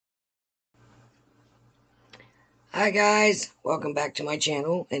Hi guys, welcome back to my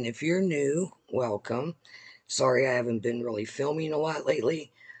channel, and if you're new, welcome. Sorry I haven't been really filming a lot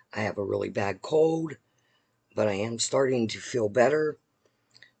lately. I have a really bad cold, but I am starting to feel better,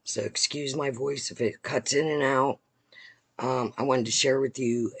 so excuse my voice if it cuts in and out. I wanted to share with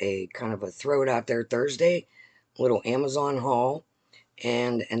you a kind of a throw it out there Thursday, little Amazon haul,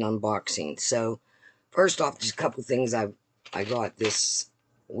 and an unboxing. So first off, just a couple things I got this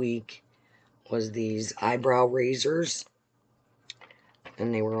week was these eyebrow razors,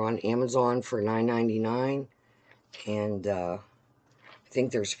 and they were on Amazon for $9.99, and I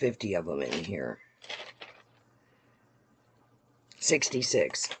think there's 50 of them in here.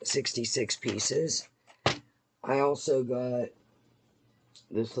 66 pieces. I also got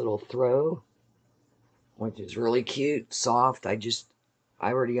this little throw, which is really cute, soft. I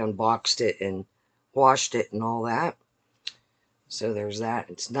already unboxed it and washed it and all that. So there's that.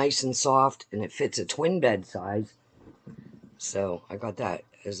 It's nice and soft, and it fits a twin bed size. So I got that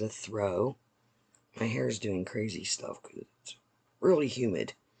as a throw. My hair's doing crazy stuff because it's really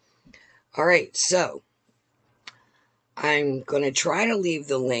humid. Alright, so I'm going to try to leave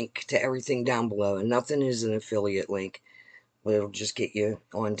the link to everything down below, and nothing is an affiliate link, but it'll just get you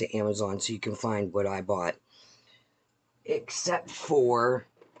onto Amazon so you can find what I bought. Except for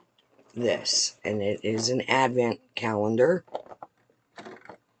this, and it is an advent calendar,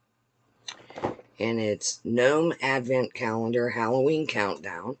 and it's Gnome Advent Calendar Halloween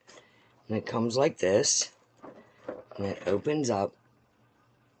Countdown, and it comes like this, and it opens up.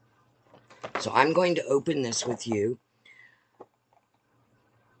 So I'm going to open this with you.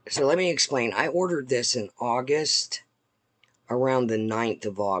 So let me explain. I ordered this in August, around the 9th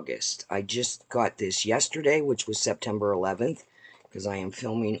of August. I just got this yesterday, which was September 11th, because I am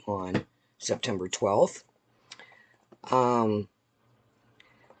filming on September 12th.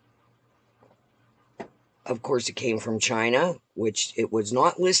 Of course, it came from China, which it was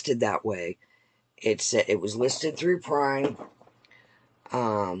not listed that way. It said it was listed through Prime.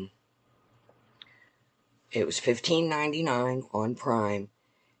 It was $15.99 on Prime,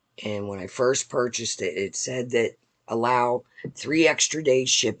 and when I first purchased it, it said that allow 3 extra days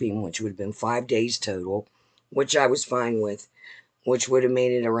shipping, which would have been 5 days total, which I was fine with, which would have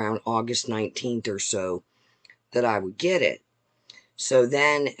made it around August 19th or so that I would get it. So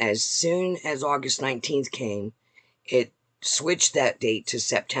then, as soon as August 19th came, it switched that date to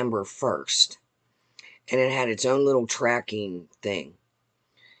September 1st, and it had its own little tracking thing,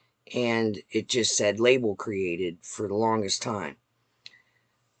 and it just said label created for the longest time.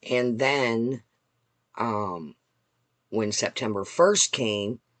 And then when September 1st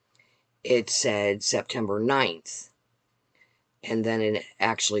came, it said September 9th, and then it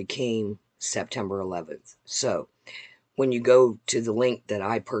actually came September 11th. So when you go to the link that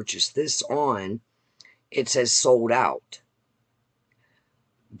I purchased this on, it says sold out.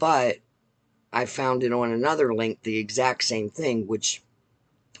 But I found it on another link, the exact same thing, which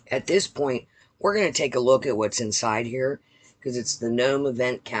at this point, we're going to take a look at what's inside here, because it's the Gnome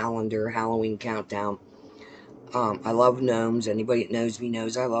Event Calendar Halloween Countdown. I love gnomes. Anybody that knows me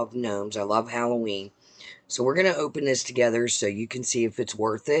knows I love gnomes. I love Halloween. So we're going to open this together so you can see if it's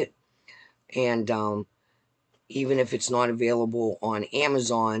worth it. And even if it's not available on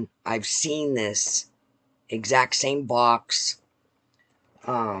Amazon, I've seen this exact same box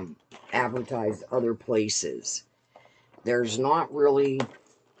advertised other places. There's not really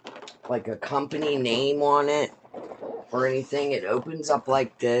like a company name on it or anything. It opens up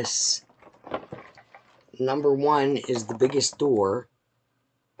like this. Number 1 is the biggest door,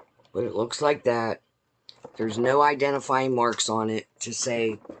 but it looks like that. There's no identifying marks on it to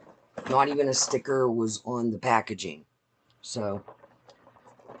say, not even a sticker was on the packaging. So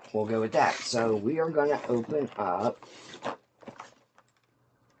we'll go with that. So we are going to open up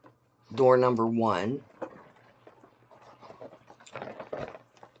door number 1,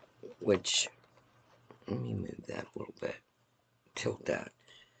 which, let me move that a little bit, tilt that,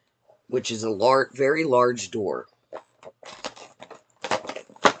 which is a very large door.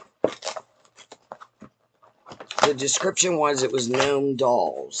 The description was it was gnome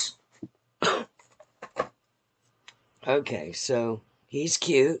dolls. Okay, so he's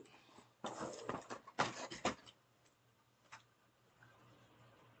cute.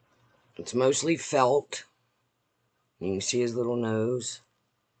 It's mostly felt. You can see his little nose.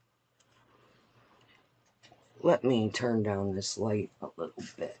 Let me turn down this light a little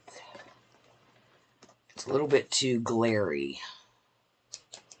bit. It's a little bit too glary.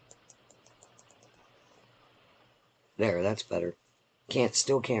 There, that's better.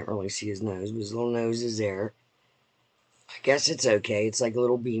 Still can't really see his nose, but his little nose is there. I guess it's okay. It's like a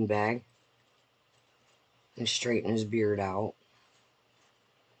little beanbag. and straighten his beard out.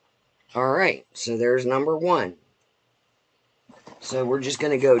 Alright, so there's number 1. So we're just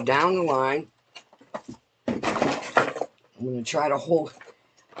going to go down the line. I'm going to try to hold...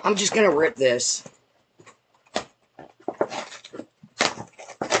 I'm just going to rip this.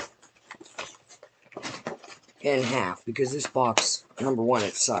 In half, because this box, number 1,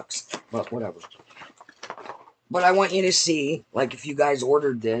 it sucks, but whatever. But I want you to see, like if you guys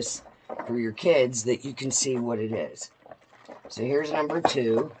ordered this for your kids, that you can see what it is. So here's number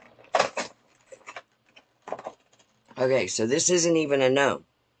 2. Okay, so this isn't even a gnome.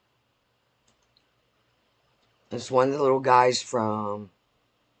 It's one of the little guys from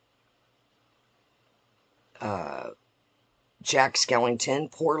Jack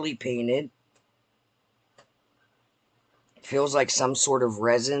Skellington, poorly painted. Feels like some sort of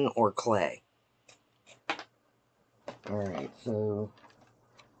resin or clay. Alright, so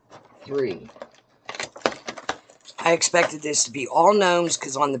 3. I expected this to be all gnomes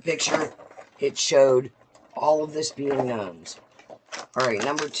because on the picture it showed all of this being gnomes. Alright,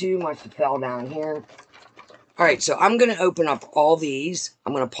 number 2 must have fell down here. Alright, so I'm going to open up all these.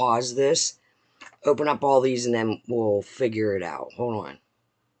 I'm going to pause this, open up all these, and then we'll figure it out. Hold on.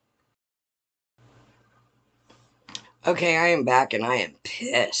 Okay, I am back and I am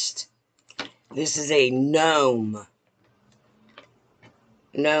pissed. This is a Gnome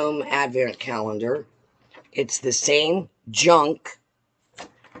Advent Calendar. It's the same junk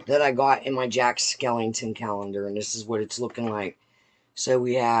that I got in my Jack Skellington calendar, and this is what it's looking like. So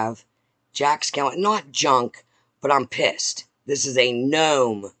we have Jack Skellington, not junk, but I'm pissed. This is a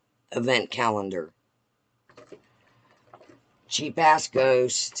Gnome event calendar. Cheap ass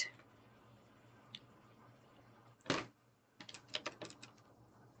ghost.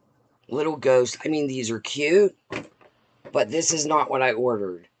 Little ghost. I mean, these are cute, but this is not what I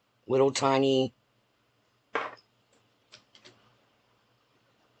ordered. Little tiny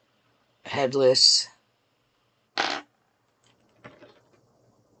headless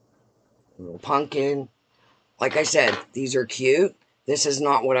little pumpkin. Like I said, these are cute. This is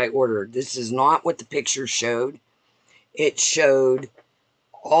not what I ordered. This is not what the picture showed. It showed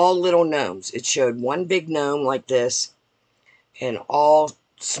all little gnomes. It showed one big gnome like this and all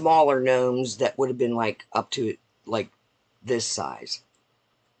smaller gnomes that would have been like up to like this size.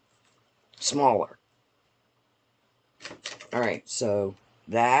 Smaller. Alright, so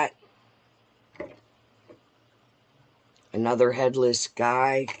that. Another headless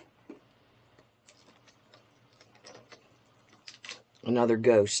guy. Another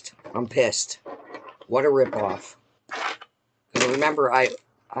ghost. I'm pissed. What a ripoff. Because remember, I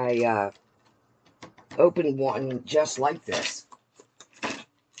opened one just like this.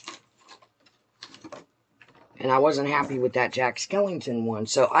 And I wasn't happy with that Jack Skellington one.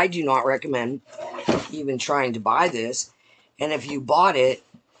 So I do not recommend even trying to buy this. And if you bought it,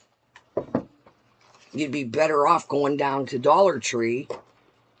 you'd be better off going down to Dollar Tree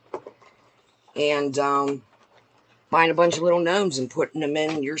and buying a bunch of little gnomes and putting them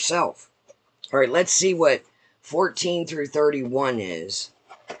in yourself. All right, let's see what 14 through 31 is.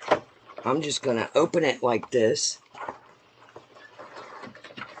 I'm just going to open it like this.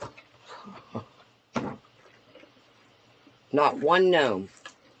 Not one gnome.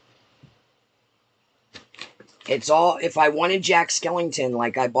 It's all, if I wanted Jack Skellington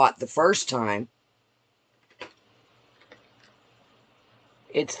like I bought the first time,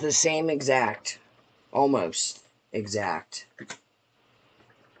 it's the same exact, almost exact.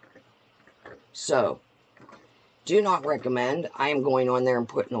 So, do not recommend. I am going on there and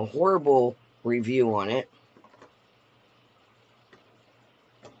putting a horrible review on it.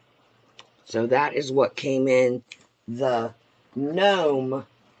 So that is what came in the Gnome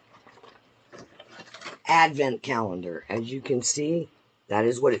Advent Calendar. As you can see, that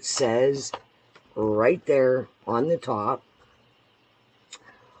is what it says right there on the top.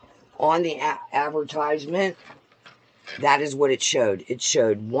 On the advertisement, that is what it showed. It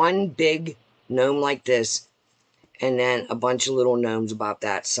showed one big gnome like this, and then a bunch of little gnomes about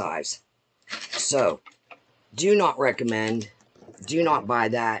that size. So, do not recommend. Do not buy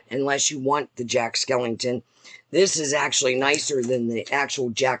that unless you want the Jack Skellington. This is actually nicer than the actual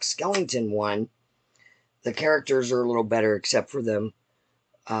Jack Skellington one. The characters are a little better except for them.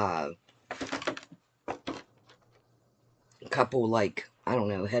 A couple like, I don't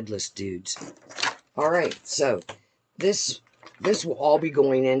know, headless dudes. Alright, so this will all be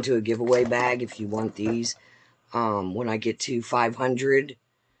going into a giveaway bag if you want these. When I get to 500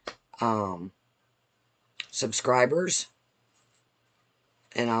 subscribers.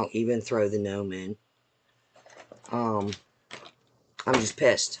 And I'll even throw the gnome in. I'm just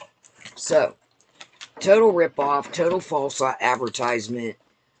pissed. So, total ripoff, total false advertisement.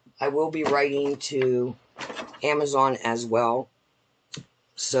 I will be writing to Amazon as well,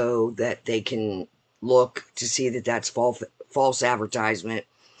 so that they can look to see that that's false advertisement.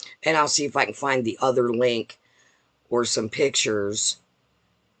 And I'll see if I can find the other link or some pictures.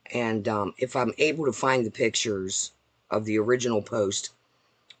 And if I'm able to find the pictures of the original post,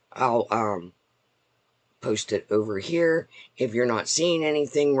 I'll post it over here. If you're not seeing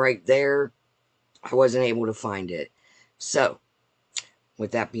anything right there, I wasn't able to find it. So,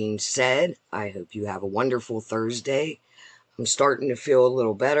 with that being said, I hope you have a wonderful Thursday. I'm starting to feel a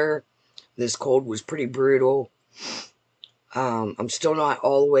little better. This cold was pretty brutal. I'm still not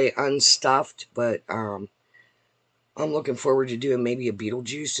all the way unstuffed, but I'm looking forward to doing maybe a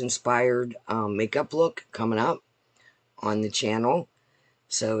Beetlejuice inspired makeup look coming up on the channel.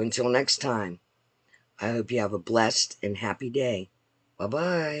 So until next time, I hope you have a blessed and happy day.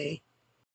 Bye-bye.